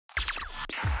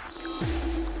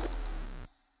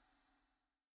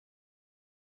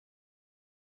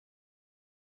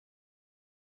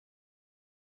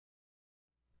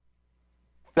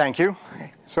Thank you.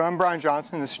 So I'm Brian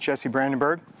Johnson, this is Jesse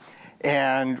Brandenburg,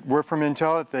 and we're from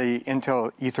Intel at the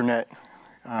Intel Ethernet,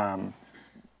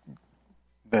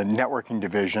 the networking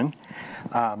division,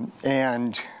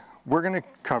 and we're going to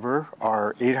cover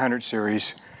our 800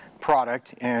 series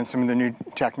product and some of the new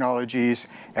technologies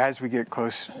as we get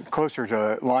closer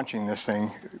to launching this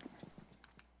thing.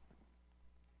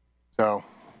 So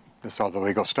this is all the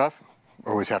legal stuff.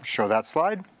 Always have to show that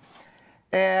slide.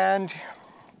 And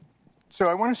so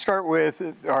I want to start with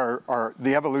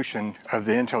the evolution of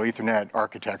the Intel Ethernet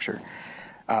architecture.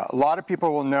 A lot of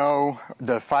people will know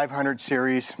the 500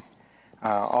 series,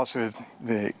 also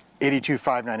the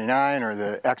 82599 or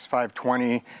the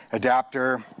X520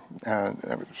 adapter,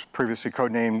 that was previously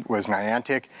codenamed was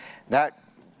Niantic. That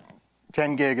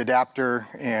 10 gig adapter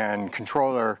and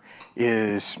controller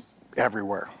is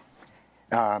everywhere.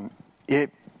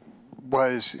 It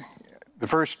was the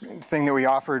first thing that we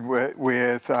offered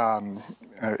with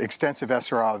extensive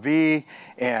SRLV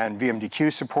and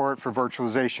VMDQ support for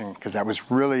virtualization, because that was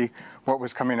really what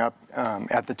was coming up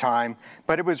at the time.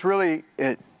 But it was really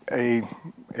a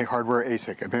hardware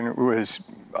ASIC. I mean, it was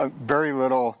very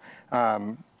little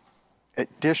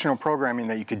additional programming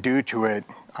that you could do to it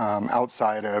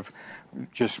outside of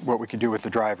just what we could do with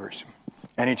the drivers.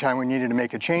 Anytime we needed to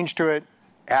make a change to it,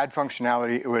 add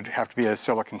functionality, it would have to be a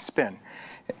silicon spin.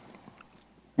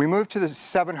 We moved to the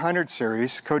 700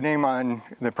 series. Codename on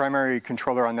the primary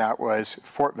controller on that was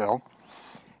Fortville.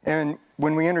 And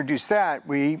when we introduced that,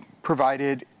 we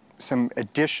provided some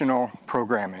additional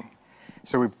programming.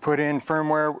 So we put in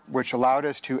firmware which allowed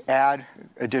us to add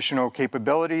additional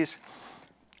capabilities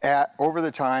over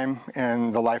the time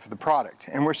and the life of the product.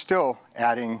 And we're still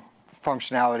adding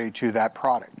functionality to that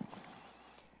product.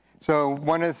 So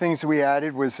one of the things that we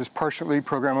added was this partially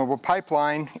programmable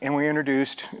pipeline, and we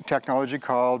introduced technology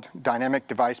called dynamic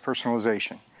device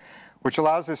personalization, which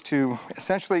allows us to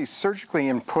essentially surgically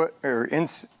input or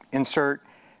insert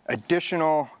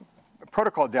additional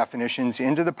protocol definitions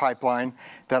into the pipeline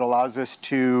that allows us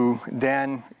to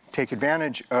then take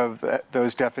advantage of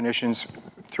those definitions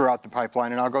throughout the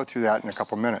pipeline, and I'll go through that in a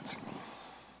couple minutes.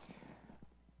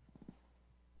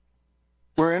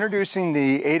 We're introducing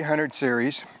the 800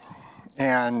 series,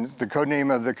 and the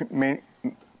codename of the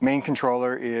main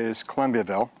controller is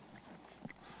Columbiaville.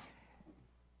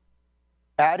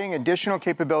 Adding additional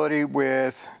capability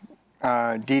with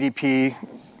DDP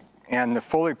and the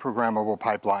fully programmable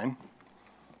pipeline.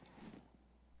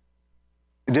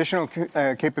 Additional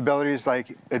capabilities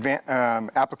like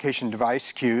application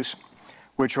device queues,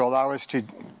 which will allow us to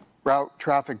route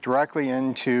traffic directly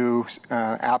into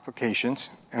applications,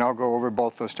 and I'll go over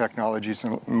both those technologies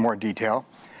in more detail.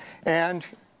 And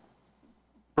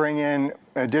bring in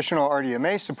additional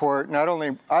RDMA support, not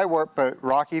only iWarp, but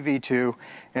Rocky V2.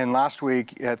 And last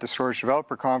week at the Storage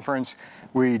Developer Conference,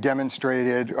 we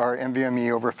demonstrated our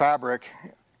NVMe over Fabric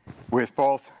with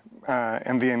both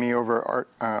NVMe over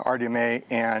RDMA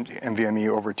and NVMe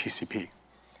over TCP.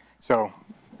 So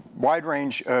wide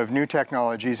range of new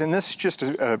technologies, and this is just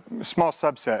a small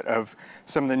subset of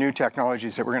some of the new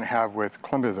technologies that we're going to have with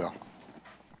Columbiaville,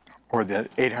 or the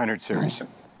 800 series.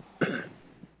 So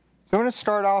I'm going to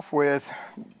start off with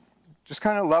just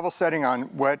kind of level setting on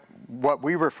what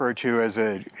we refer to as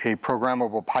a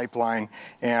programmable pipeline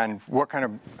and what kind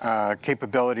of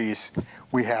capabilities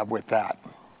we have with that.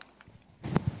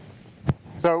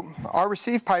 So our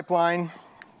receive pipeline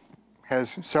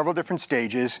has several different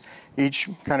stages,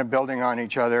 each kind of building on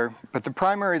each other, but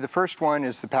the first one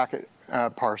is the packet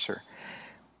parser.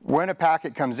 When a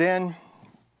packet comes in,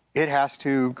 it has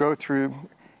to go through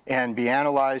and be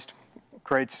analyzed,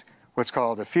 creates what's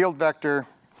called a field vector,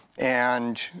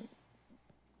 and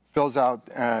fills out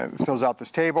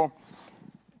this table.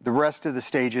 The rest of the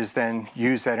stages then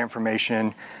use that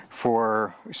information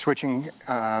for switching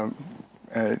where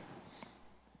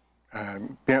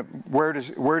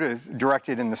to direct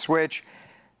it in the switch,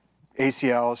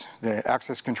 ACLs, the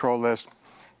access control list,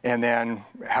 and then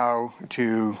how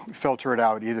to filter it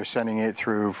out, either sending it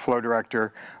through flow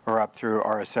director or up through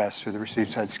RSS through the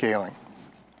receive side scaling.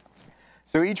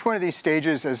 So each one of these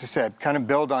stages, as I said, kind of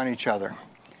build on each other.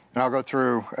 And I'll go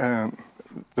through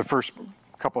the first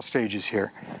couple stages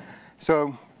here.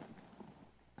 So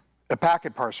a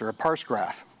packet parser, a parse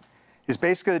graph, is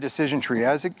basically a decision tree.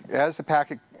 As the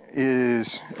packet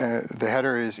is, the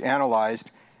header is analyzed,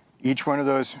 each one of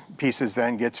those pieces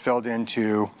then gets filled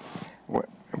into what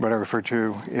I refer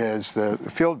to as the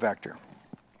field vector.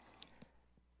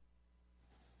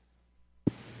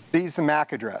 Sees the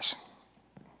MAC address,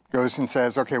 goes and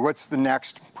says, okay, what's the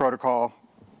next protocol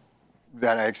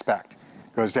that I expect?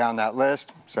 Goes down that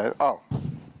list, says, oh,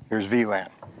 here's VLAN.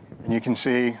 And you can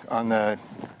see on the,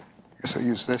 I guess I'll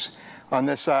use this, on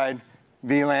this side,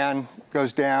 VLAN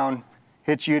goes down,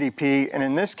 hits UDP, and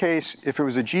in this case, if it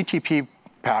was a GTP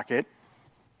packet,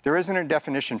 there isn't a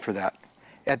definition for that.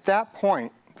 At that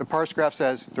point, the parse graph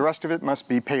says the rest of it must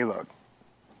be payload.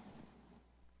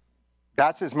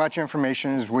 That's as much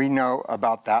information as we know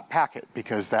about that packet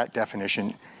because that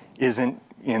definition isn't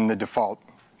in the default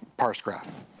parse graph.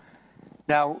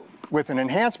 Now, with an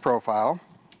enhanced profile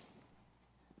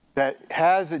that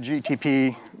has a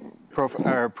GTP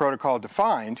protocol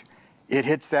defined, it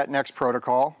hits that next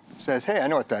protocol, says, hey, I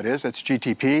know what that is, that's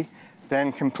GTP,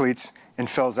 then completes and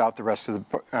fills out the rest of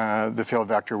the field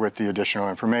vector with the additional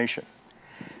information.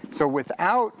 So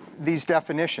without these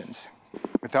definitions,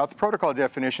 without the protocol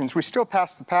definitions, we still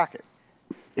pass the packet.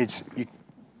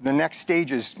 The next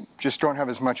stages just don't have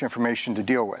as much information to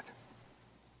deal with.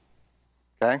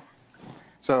 Okay?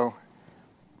 So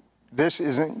this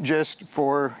isn't just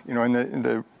for,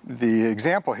 in the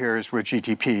example here is with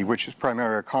GTP, which is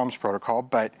primarily a comms protocol,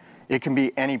 but it can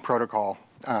be any protocol,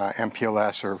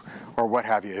 MPLS or what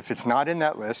have you. If it's not in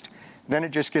that list, then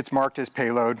it just gets marked as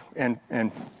payload and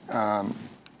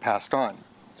passed on.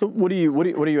 So what are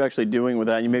you actually doing with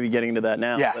that? You may be getting into that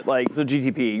now. Yeah. But so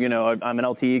GTP, I'm an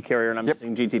LTE carrier and I'm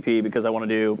using GTP because I want to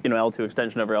do L2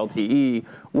 extension over LTE.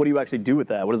 What do you actually do with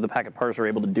that? What is the packet parser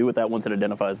able to do with that once it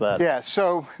identifies that? Yeah.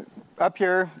 So up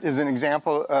here is an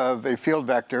example of a field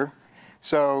vector.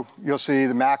 So you'll see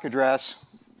the MAC address,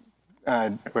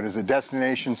 what is a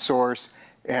destination source,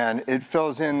 and it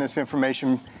fills in this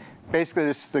information. Basically,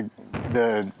 this is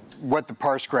what the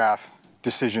parse graph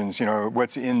decisions,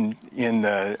 what's in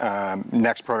the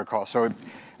next protocol. So it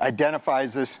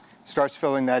identifies this, starts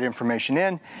filling that information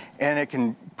in, and it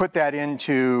can put that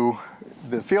into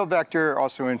the field vector,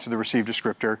 also into the receive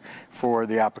descriptor for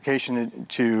the application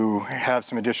to have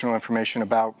some additional information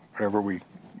about whatever we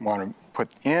want to put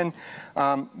in.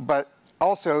 But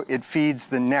also, it feeds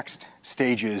the next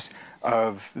stages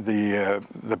of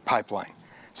the pipeline.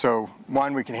 So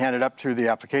one, we can hand it up through the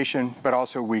application, but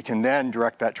also we can then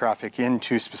direct that traffic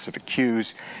into specific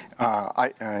queues.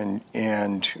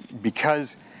 And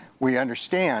because we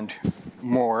understand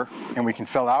more and we can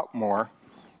fill out more,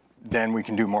 then we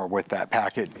can do more with that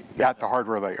packet at the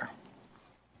hardware layer.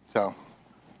 So,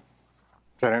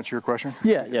 does that answer your question?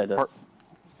 Yeah, it does.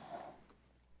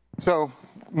 So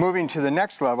moving to the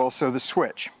next level, so the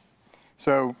switch.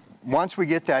 So once we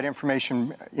get that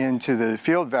information into the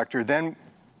field vector, then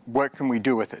what can we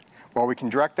do with it? Well, we can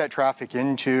direct that traffic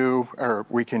into, or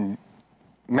we can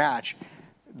match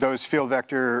those field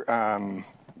vector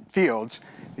fields,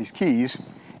 these keys,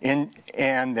 and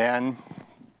then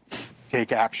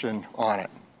take action on it.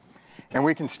 And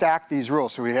we can stack these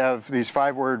rules. So we have these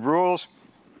 5-word rules.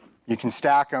 You can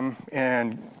stack them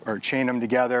or chain them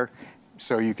together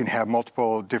so you can have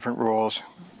multiple different rules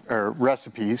or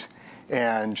recipes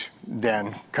and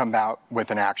then come out with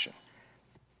an action.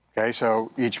 Okay, so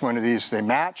each one of these, they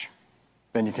match,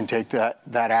 then you can take that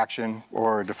action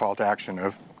or default action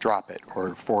of drop it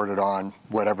or forward it on,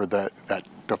 whatever that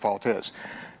default is.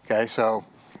 Okay, so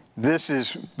this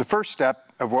is the first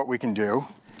step of what we can do.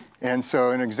 And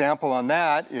so an example on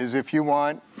that is if you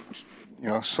want,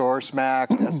 source MAC,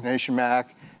 destination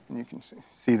MAC, and you can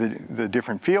see the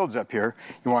different fields up here.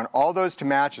 You want all those to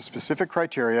match a specific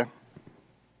criteria,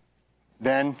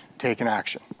 then take an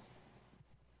action.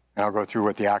 And I'll go through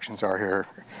what the actions are here.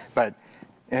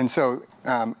 And so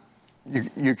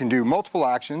you can do multiple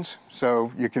actions.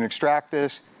 So you can extract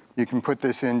this. You can put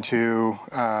this into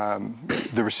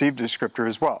the receive descriptor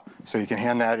as well. So you can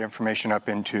hand that information up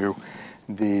into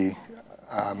to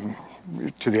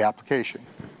the application.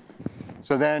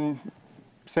 So then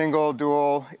single,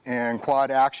 dual, and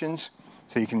quad actions.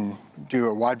 So you can do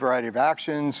a wide variety of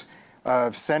actions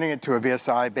of sending it to a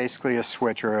VSI, basically a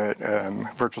switch or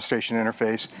a virtual station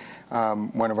interface,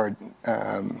 one of our,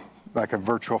 like a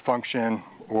virtual function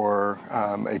or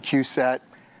a queue set,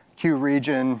 queue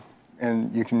region,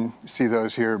 and you can see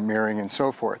those here mirroring and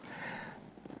so forth.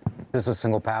 Is this a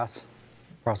single pass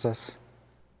process?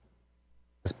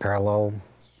 Is parallel?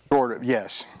 Sort of,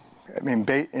 yes. I mean,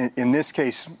 in this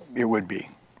case, it would be.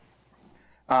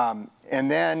 And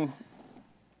then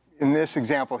in this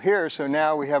example here, so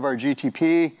now we have our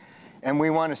GTP, and we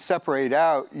want to separate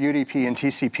out UDP and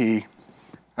TCP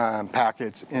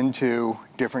packets into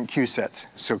different queue sets,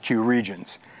 so queue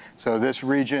regions. So this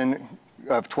region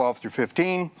of 12 through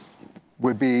 15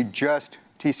 would be just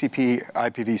TCP,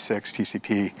 IPv6,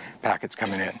 TCP packets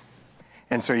coming in.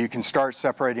 And so you can start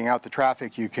separating out the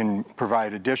traffic. You can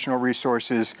provide additional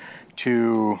resources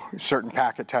to certain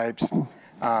packet types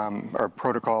or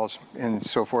protocols and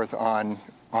so forth on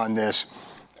this.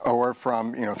 or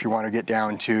from, if you want to get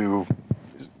down to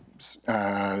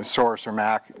source or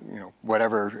MAC,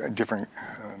 whatever different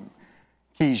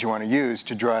keys you want to use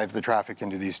to drive the traffic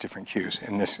into these different queues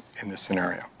in this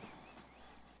scenario.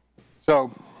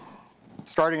 So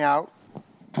starting out,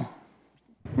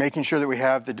 making sure that we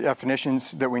have the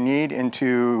definitions that we need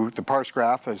into the parse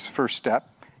graph as first step,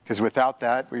 because without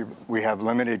that, we have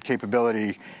limited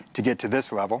capability to get to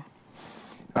this level.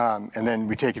 And then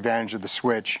we take advantage of the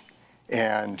switch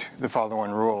and the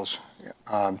follow-on rules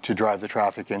to drive the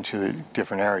traffic into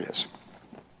different areas.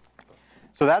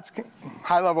 So that's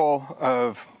high level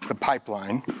of the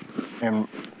pipeline and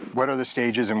what are the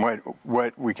stages and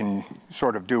what we can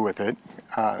sort of do with it.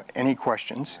 Any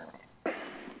questions?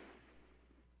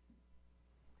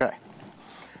 Okay.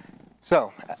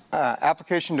 So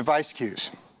application device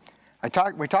queues.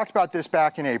 We talked about this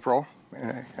back in April.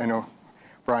 And I know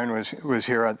Brian was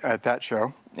here at that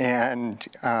show, and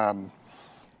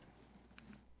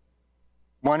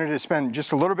wanted to spend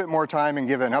just a little bit more time and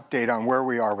give an update on where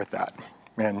we are with that.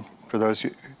 And for those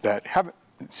that haven't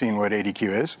seen what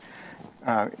ADQ is,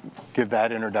 give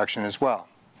that introduction as well.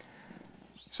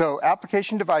 So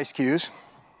application device queues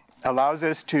allows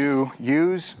us to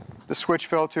use the switch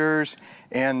filters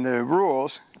and the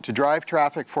rules to drive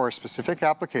traffic for a specific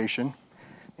application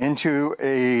into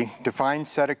a defined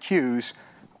set of queues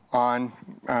on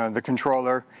the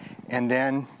controller, and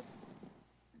then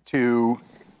to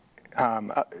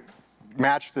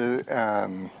match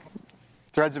the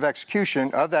threads of execution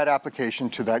of that application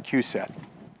to that queue set.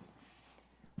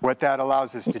 What that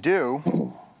allows us to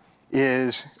do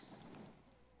is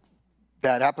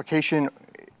that application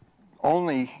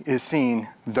only is seeing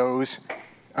those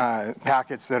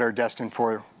packets that are destined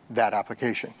for that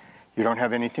application. You don't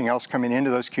have anything else coming into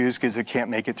those queues because it can't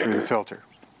make it through the filter.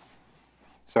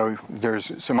 So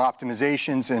there's some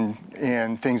optimizations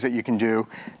and things that you can do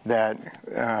that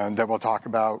we'll talk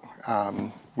about,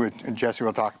 with Jesse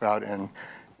will talk about,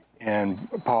 and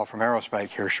Paul from Aerospike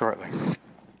here shortly.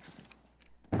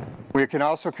 We can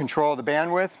also control the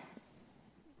bandwidth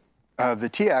of the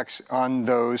TX on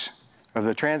those, of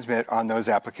the transmit on those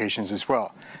applications as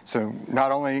well. So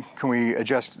not only can we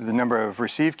adjust the number of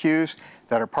receive queues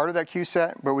that are part of that queue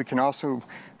set, but we can also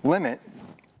limit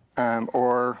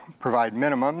or provide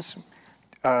minimums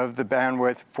of the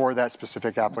bandwidth for that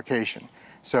specific application.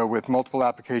 So with multiple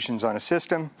applications on a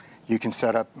system, you can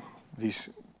set up these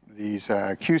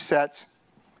queue sets,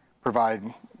 provide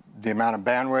the amount of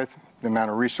bandwidth, the amount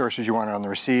of resources you want on the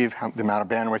receive, the amount of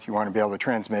bandwidth you want to be able to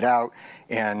transmit out,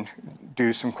 and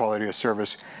do some quality of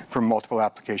service for multiple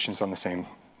applications on the same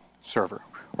server,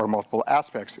 or multiple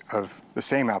aspects of the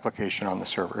same application on the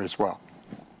server as well.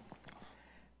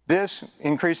 This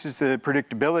increases the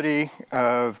predictability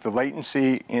of the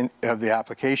latency of the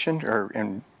application,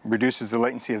 and reduces the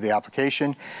latency of the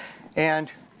application,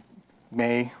 and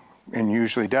may, and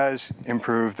usually does,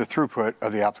 improve the throughput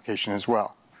of the application as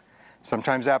well.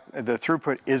 Sometimes the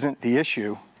throughput isn't the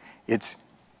issue, it's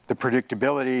the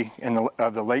predictability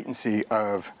of the latency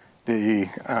of the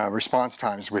response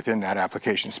times within that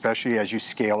application, especially as you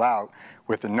scale out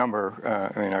with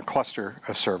a cluster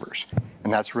of servers.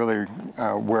 And that's really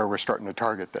where we're starting to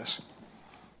target this.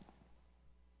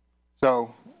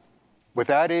 So with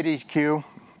that ADQ,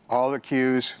 all the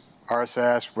queues,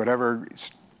 RSS, whatever,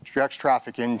 directs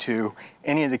traffic into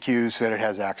any of the queues that it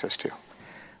has access to.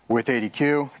 With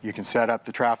ADQ, you can set up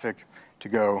the traffic to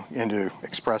go into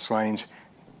express lanes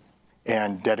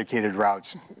and dedicated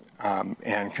routes,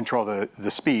 and control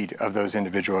the speed of those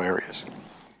individual areas.